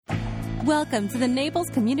Welcome to the Naples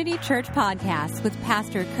Community Church Podcast with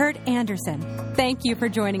Pastor Kurt Anderson. Thank you for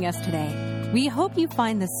joining us today. We hope you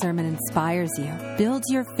find this sermon inspires you, builds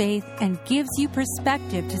your faith, and gives you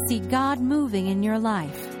perspective to see God moving in your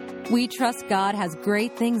life. We trust God has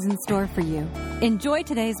great things in store for you. Enjoy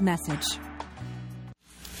today's message.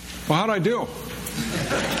 Well, how'd I do?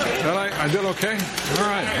 I did okay? All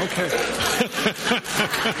right, okay.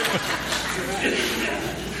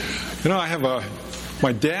 I have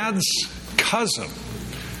my dad's cousin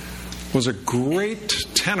was a great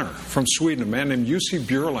tenor from Sweden, a man named Jussi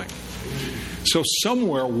Björling. So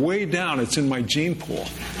somewhere way down, it's in my gene pool.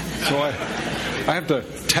 So I have to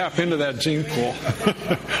tap into that gene pool,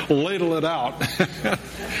 ladle it out.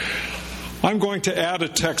 I'm going to add a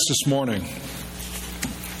text this morning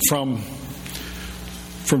from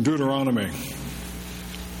Deuteronomy.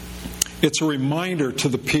 It's a reminder to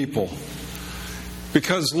the people,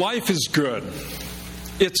 because life is good.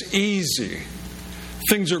 It's easy.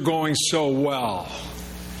 Things are going so well.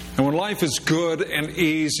 And when life is good and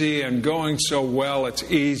easy and going so well, it's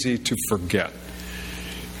easy to forget.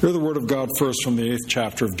 Hear the word of God first from the 8th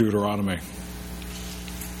chapter of Deuteronomy.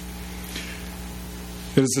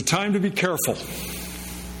 It is the time to be careful.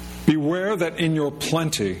 Beware that in your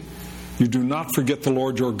plenty you do not forget the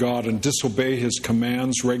Lord your God and disobey His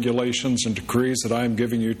commands, regulations, and decrees that I am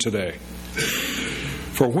giving you today.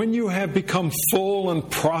 For when you have become full and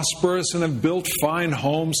prosperous and have built fine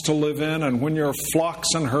homes to live in, and when your flocks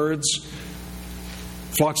and herds,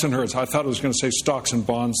 I thought I was going to say stocks and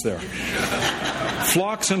bonds there.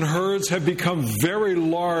 Flocks and herds have become very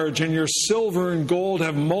large, and your silver and gold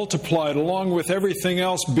have multiplied along with everything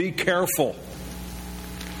else. Be careful.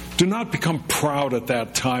 Do not become proud at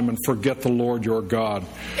that time and forget the Lord your God,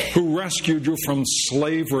 who rescued you from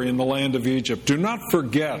slavery in the land of Egypt. Do not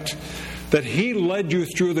forget that He led you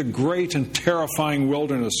through the great and terrifying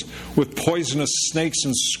wilderness with poisonous snakes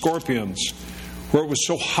and scorpions, where it was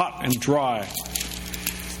so hot and dry.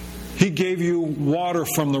 He gave you water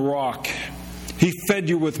from the rock. He fed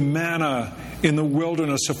you with manna in the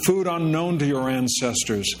wilderness, a food unknown to your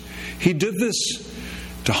ancestors. He did this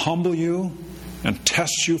to humble you and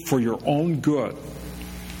test you for your own good.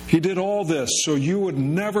 He did all this so you would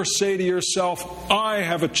never say to yourself, I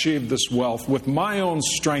have achieved this wealth with my own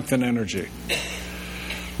strength and energy.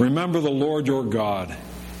 Remember the Lord your God.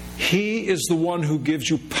 He is the one who gives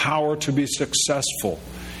you power to be successful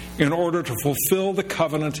in order to fulfill the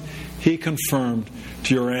covenant He confirmed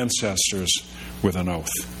to your ancestors with an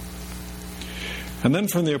oath. And then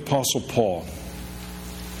from the Apostle Paul.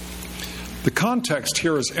 The context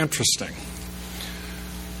here is interesting.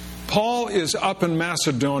 Paul is up in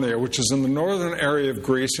Macedonia, which is in the northern area of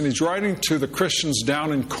Greece, and he's writing to the Christians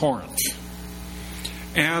down in Corinth.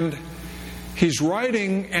 And he's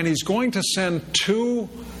writing, and he's going to send two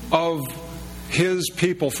of his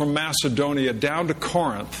people from Macedonia down to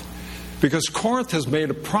Corinth, because Corinth has made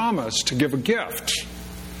a promise to give a gift.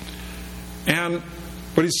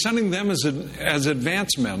 But he's sending them as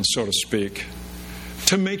advance men, so to speak,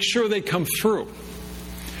 to make sure they come through.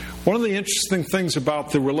 One of the interesting things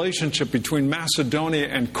about the relationship between Macedonia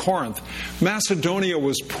and Corinth, Macedonia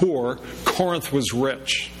was poor, Corinth was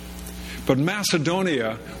rich. But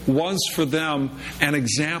Macedonia was for them an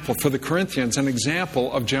example, for the Corinthians, an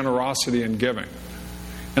example of generosity and giving.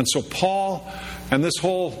 And so Paul, and this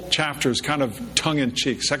whole chapter is kind of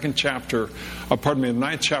tongue-in-cheek, the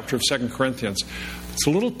 9th chapter of 2 Corinthians. It's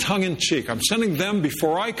a little tongue-in-cheek. I'm sending them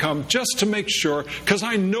before I come just to make sure, because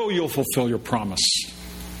I know you'll fulfill your promise,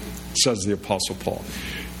 says the Apostle Paul.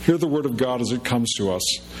 Hear the word of God as it comes to us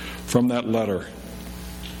from that letter.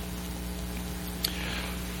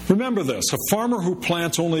 Remember this, a farmer who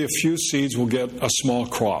plants only a few seeds will get a small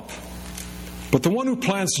crop. But the one who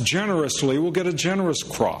plants generously will get a generous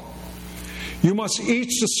crop. You must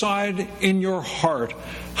each decide in your heart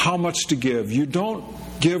how much to give. You don't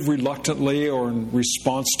give reluctantly or in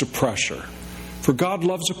response to pressure. For God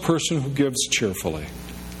loves a person who gives cheerfully.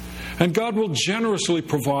 And God will generously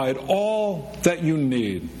provide all that you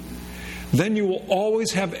need. Then you will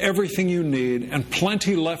always have everything you need and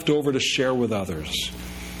plenty left over to share with others.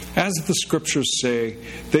 As the Scriptures say,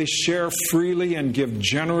 they share freely and give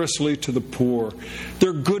generously to the poor.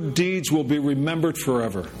 Their good deeds will be remembered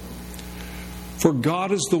forever. For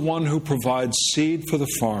God is the one who provides seed for the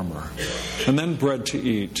farmer and then bread to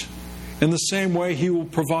eat. In the same way, He will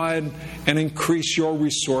provide and increase your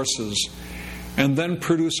resources and then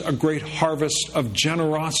produce a great harvest of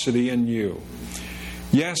generosity in you.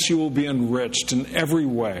 Yes, you will be enriched in every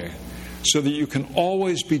way so that you can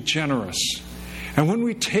always be generous. And when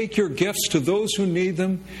we take your gifts to those who need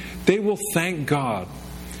them, they will thank God.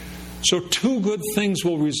 So 2 good things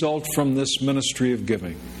will result from this ministry of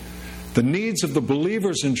giving. The needs of the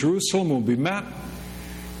believers in Jerusalem will be met,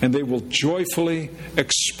 and they will joyfully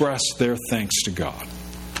express their thanks to God.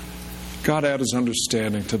 God add His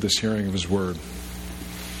understanding to this hearing of His word.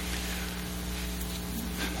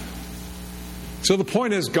 So the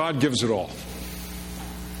point is, God gives it all.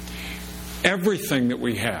 Everything that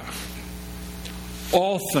we have,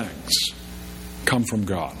 all things, come from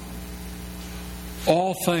God.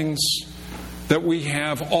 All things that we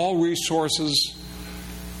have, all resources,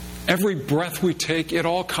 every breath we take, it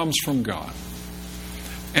all comes from God.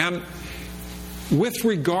 And with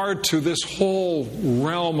regard to this whole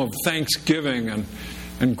realm of thanksgiving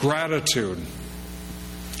and gratitude,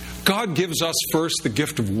 God gives us first the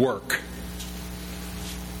gift of work.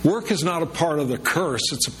 Work is not a part of the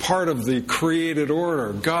curse, it's a part of the created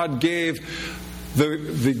order. God gave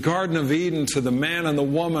the Garden of Eden to the man and the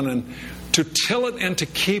woman, and to till it and to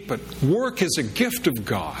keep it. Work is a gift of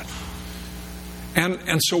God.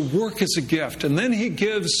 And so work is a gift. And then He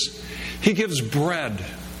gives bread.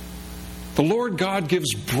 The Lord God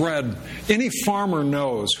gives bread. Any farmer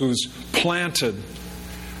knows who's planted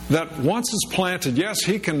that once it's planted, yes,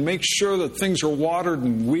 he can make sure that things are watered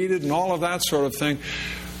and weeded and all of that sort of thing.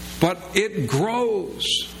 But it grows.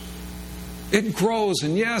 It grows.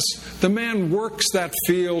 And yes, the man works that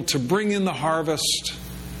field to bring in the harvest.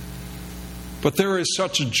 But there is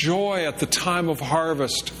such joy at the time of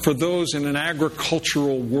harvest for those in an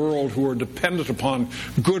agricultural world who are dependent upon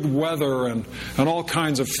good weather and all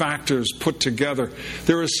kinds of factors put together.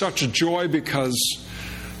 There is such joy because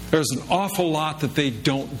there's an awful lot that they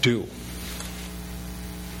don't do.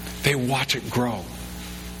 They watch it grow.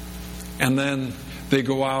 And then they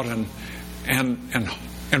go out and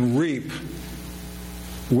reap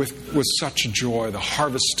with such joy. The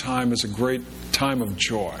harvest time is a great time of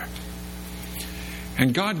joy.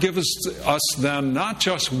 And God gives us then not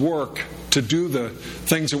just work to do the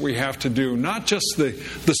things that we have to do, not just the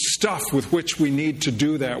stuff with which we need to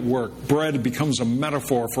do that work. Bread becomes a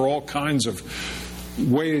metaphor for all kinds of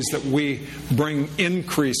ways that we bring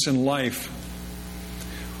increase in life.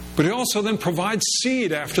 But He also then provides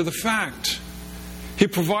seed after the fact. He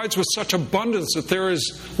provides with such abundance that there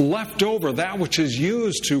is left over, that which is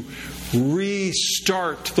used to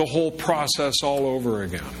restart the whole process all over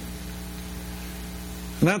again.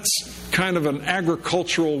 And that's kind of an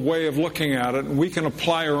agricultural way of looking at it, and we can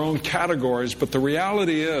apply our own categories, but the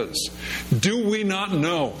reality is, do we not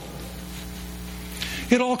know?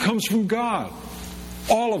 It all comes from God.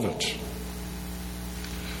 All of it.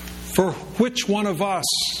 For which of us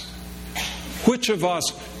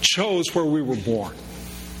chose where we were born?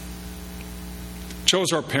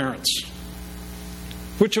 Chose our parents?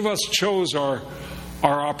 Which of us chose our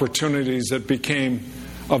opportunities that became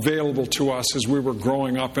available to us as we were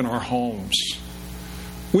growing up in our homes?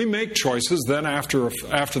 We make choices then after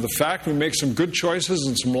the fact. We make some good choices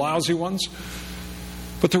and some lousy ones.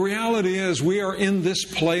 But the reality is we are in this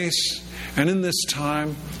place and in this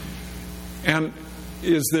time. And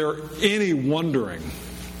is there any wondering,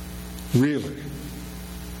 really,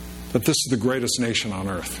 that this is the greatest nation on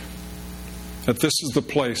earth? That this is the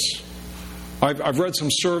place. I've read some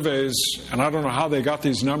surveys, and I don't know how they got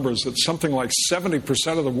these numbers, that something like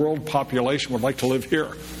 70% of the world population would like to live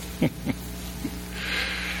here.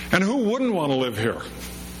 And who wouldn't want to live here?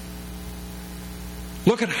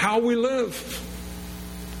 Look at how we live.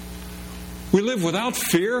 We live without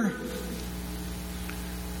fear.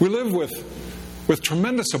 We live with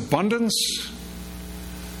tremendous abundance.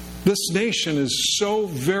 This nation is so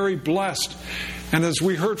very blessed. And as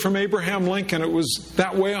we heard from Abraham Lincoln, it was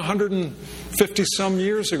that way 150 some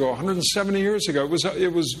years ago, 170 years ago.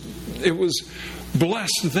 It was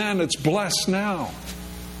blessed then, it's blessed now.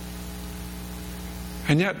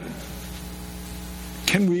 And yet,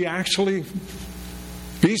 can we actually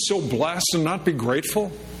be so blessed and not be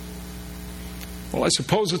grateful? Well, I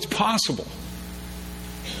suppose it's possible.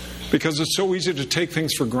 Because it's so easy to take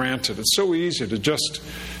things for granted. It's so easy to just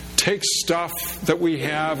take stuff that we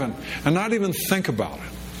have and not even think about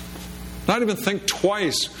it. Not even think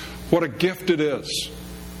twice what a gift it is.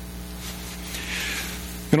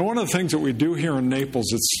 You know, one of the things that we do here in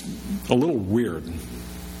Naples, it's a little weird,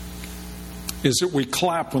 is that we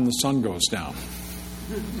clap when the sun goes down.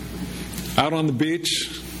 Out on the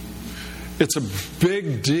beach, it's a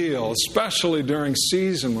big deal, especially during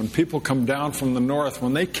season when people come down from the north,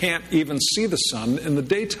 when they can't even see the sun in the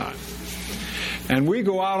daytime. And we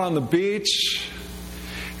go out on the beach,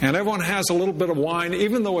 and everyone has a little bit of wine,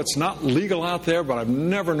 even though it's not legal out there, but I've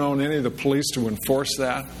never known any of the police to enforce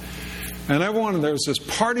that. And there's this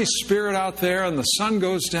party spirit out there, and the sun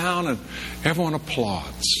goes down, and everyone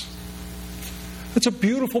applauds. It's a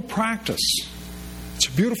beautiful practice. It's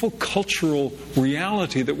a beautiful cultural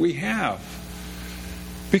reality that we have.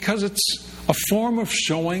 Because it's a form of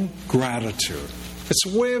showing gratitude. It's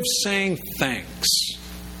a way of saying thanks.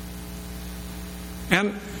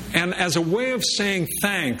 And as a way of saying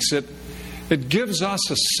thanks, it gives us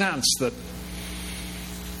a sense that,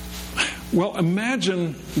 well,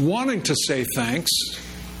 imagine wanting to say thanks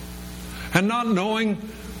and not knowing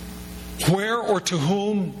where or to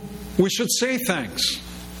whom we should say thanks.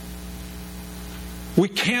 We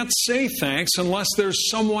can't say thanks unless there's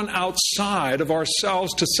someone outside of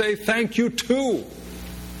ourselves to say thank you to.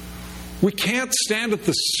 We can't stand at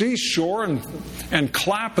the seashore and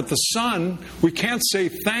clap at the sun. We can't say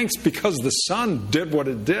thanks because the sun did what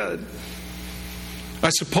it did. I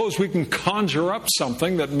suppose we can conjure up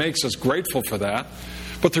something that makes us grateful for that.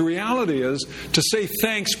 But the reality is, to say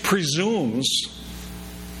thanks presumes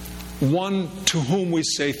one to whom we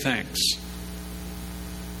say thanks.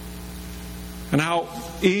 And how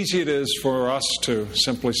easy it is for us to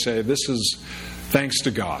simply say, this is thanks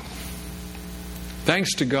to God.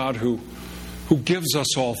 Thanks to God who gives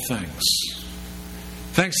us all things.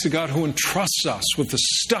 Thanks to God who entrusts us with the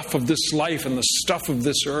stuff of this life and the stuff of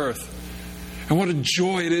this earth. And what a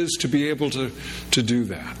joy it is to be able to do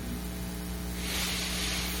that.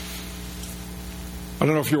 I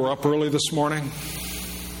don't know if you were up early this morning.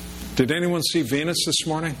 Did anyone see Venus this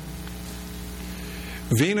morning?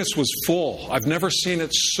 Venus was full. I've never seen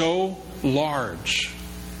it so large.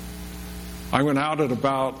 I went out at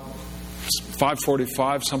about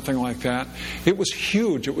 5:45, something like that. It was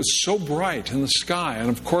huge. It was so bright in the sky. And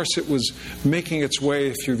of course it was making its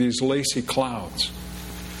way through these lacy clouds.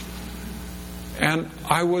 And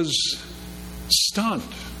I was stunned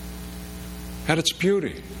at its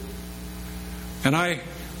beauty. And I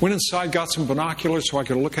went inside, got some binoculars so I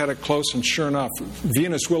could look at it close, and sure enough,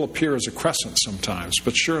 Venus will appear as a crescent sometimes,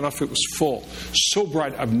 but sure enough, it was full. So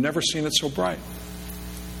bright. I've never seen it so bright.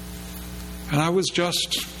 And I was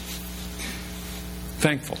just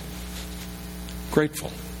thankful, grateful.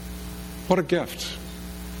 What a gift.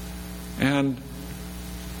 And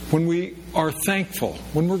when we are thankful,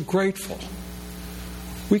 when we're grateful,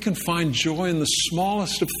 we can find joy in the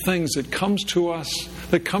smallest of things that come to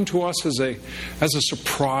us as a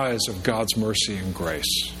surprise of God's mercy and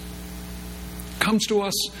grace. It comes to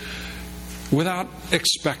us without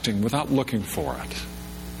expecting, without looking for it.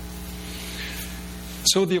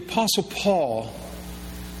 So the Apostle Paul,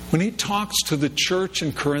 when he talks to the church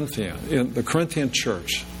in the Corinthian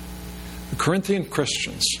church, the Corinthian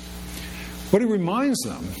Christians, what he reminds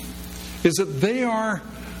them is that they are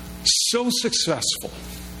so successful.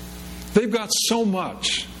 They've got so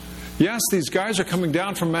much. Yes, these guys are coming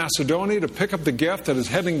down from Macedonia to pick up the gift that is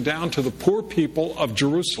heading down to the poor people of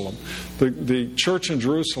Jerusalem. The church in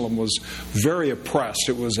Jerusalem was very oppressed.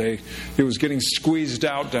 It was getting squeezed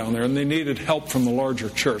out down there, and they needed help from the larger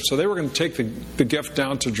church. So they were going to take the gift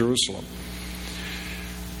down to Jerusalem.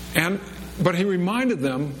 But he reminded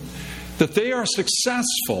them that they are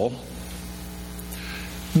successful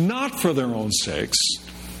not for their own sakes,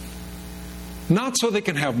 not so they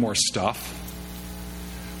can have more stuff,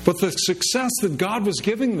 but the success that God was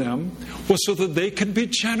giving them was so that they could be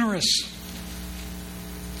generous,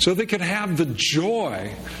 so they could have the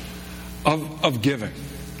joy of giving,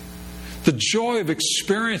 the joy of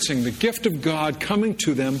experiencing the gift of God coming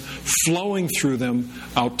to them, flowing through them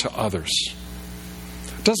out to others.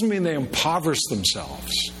 It doesn't mean they impoverish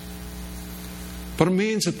themselves, but it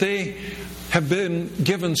means that they have been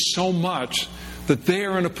given so much that they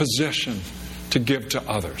are in a position to give to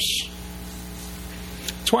others.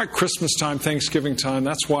 That's why Christmas time, Thanksgiving time,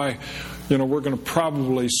 that's why we're going to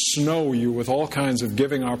probably snow you with all kinds of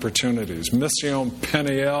giving opportunities. Mission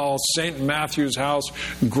Peniel, St. Matthew's House,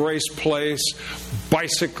 Grace Place,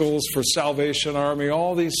 bicycles for Salvation Army,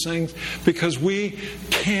 all these things, because we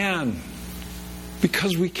can.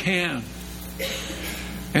 Because we can.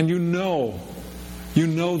 And you know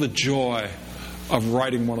the joy of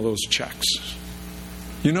writing one of those checks.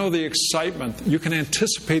 You know the excitement. You can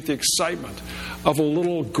anticipate the excitement of a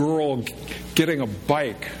little girl getting a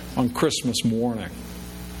bike on Christmas morning.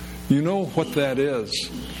 You know what that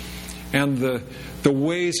is. And the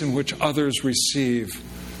ways in which others receive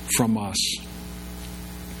from us.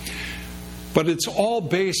 But it's all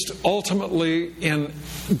based ultimately in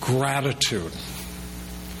gratitude.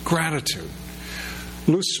 Gratitude.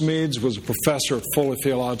 Lou Smedes was a professor at Fuller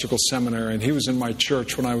Theological Seminary, and he was in my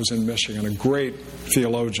church when I was in Michigan, a great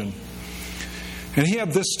theologian. And he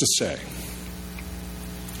had this to say.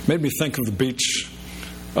 Made me think of the beach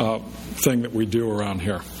thing that we do around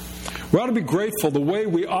here. We ought to be grateful the way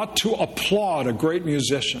we ought to applaud a great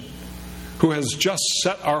musician who has just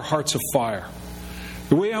set our hearts afire.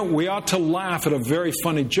 The way we ought to laugh at a very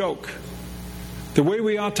funny joke. The way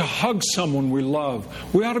we ought to hug someone we love.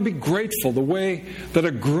 We ought to be grateful. The way that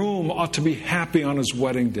a groom ought to be happy on his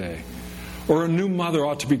wedding day. Or a new mother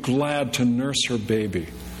ought to be glad to nurse her baby.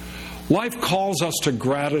 Life calls us to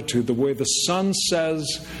gratitude the way the sun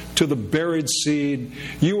says to the buried seed,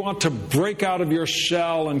 you ought to break out of your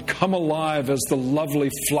shell and come alive as the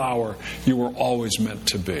lovely flower you were always meant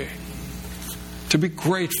to be. To be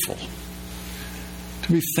grateful.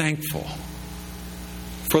 To be thankful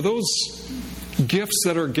for those gifts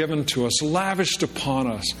that are given to us, lavished upon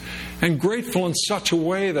us, and grateful in such a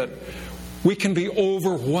way that we can be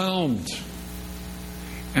overwhelmed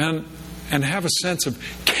and have a sense of,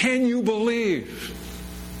 can you believe?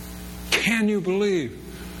 Can you believe?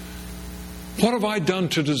 What have I done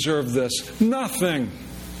to deserve this? Nothing.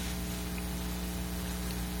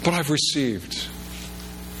 But I've received.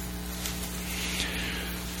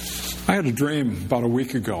 I had a dream about a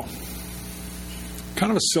week ago.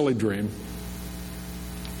 Kind of a silly dream.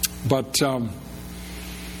 But all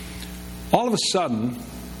of a sudden,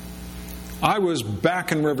 I was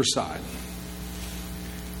back in Riverside.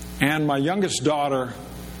 And my youngest daughter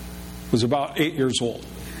was about 8 years old.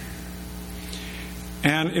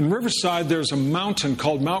 And in Riverside, there's a mountain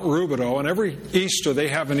called Mount Rubidoux, and every Easter they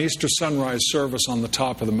have an Easter sunrise service on the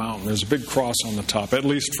top of the mountain. There's a big cross on the top, at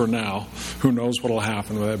least for now. Who knows what will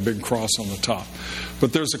happen with that big cross on the top.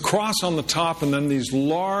 But there's a cross on the top, and then these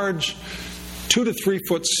large 2 to 3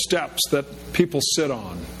 foot steps that people sit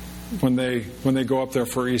on when they go up there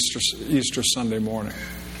for Easter Sunday morning.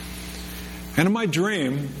 And in my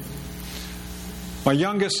dream, my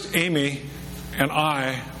youngest, Amy, and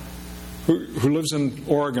I, who lives in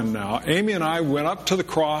Oregon now, Amy and I went up to the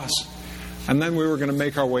cross, and then we were going to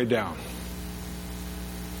make our way down.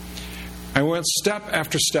 I went step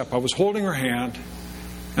after step. I was holding her hand,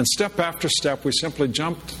 and step after step, we simply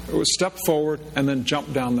jumped. It was step forward, and then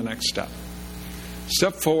jump down the next step.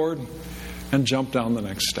 Step forward, and jump down the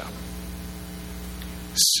next step.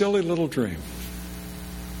 Silly little dream.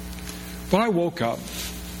 But I woke up.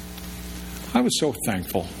 I was so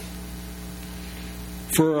thankful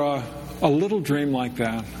for a little dream like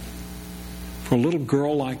that, for a little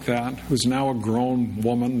girl like that, who's now a grown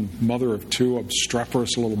woman, mother of 2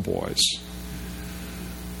 obstreperous little boys.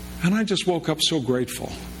 And I just woke up so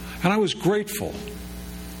grateful. And I was grateful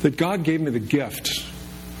that God gave me the gift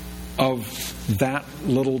of that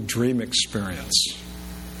little dream experience.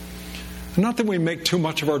 Not that we make too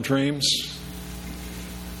much of our dreams,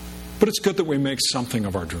 but it's good that we make something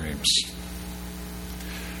of our dreams.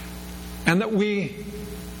 And that we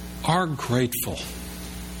are grateful.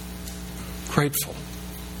 Grateful.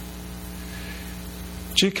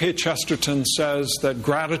 G.K. Chesterton says that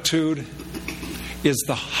gratitude is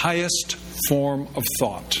the highest form of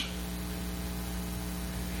thought,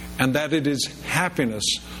 and that it is happiness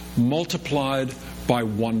multiplied by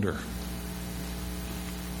wonder.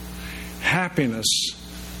 Happiness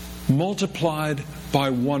multiplied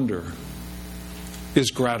by wonder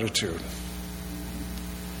is gratitude.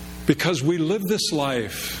 Because we live this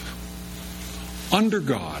life under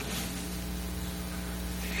God,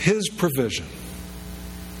 His provision,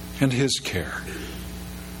 and His care.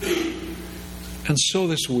 And so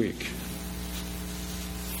this week,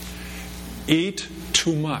 eat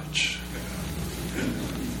too much.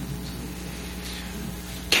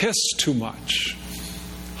 Kiss too much.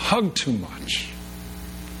 Hug too much.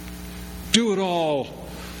 Do it all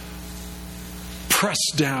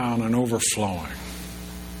pressed down and overflowing.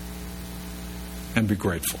 And be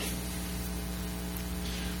grateful.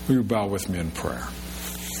 Will you bow with me in prayer?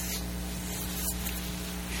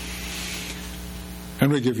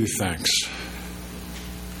 And we give you thanks.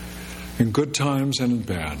 In good times and in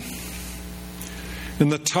bad. In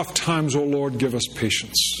the tough times, O Lord, give us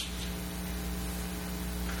patience.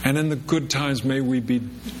 And in the good times, may we be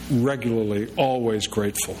regularly, always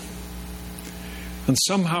grateful. And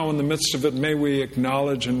somehow in the midst of it, may we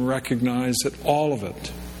acknowledge and recognize that all of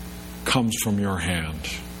it comes from your hand.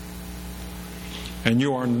 And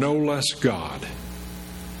you are no less God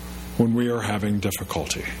when we are having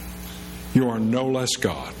difficulty. You are no less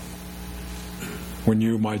God when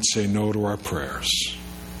you might say no to our prayers.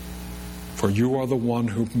 For you are the one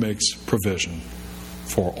who makes provision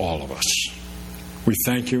for all of us. We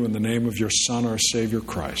thank you in the name of your Son, our Savior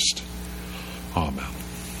Christ. Amen.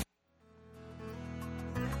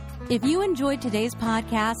 If you enjoyed today's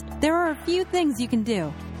podcast, there are a few things you can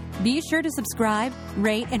do. Be sure to subscribe,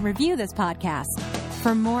 rate, and review this podcast.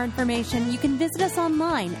 For more information, you can visit us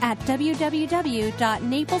online at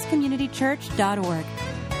www.naplescommunitychurch.org.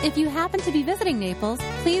 If you happen to be visiting Naples,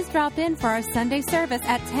 please drop in for our Sunday service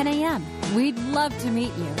at 10 a.m. We'd love to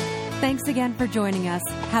meet you. Thanks again for joining us.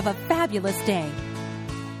 Have a fabulous day.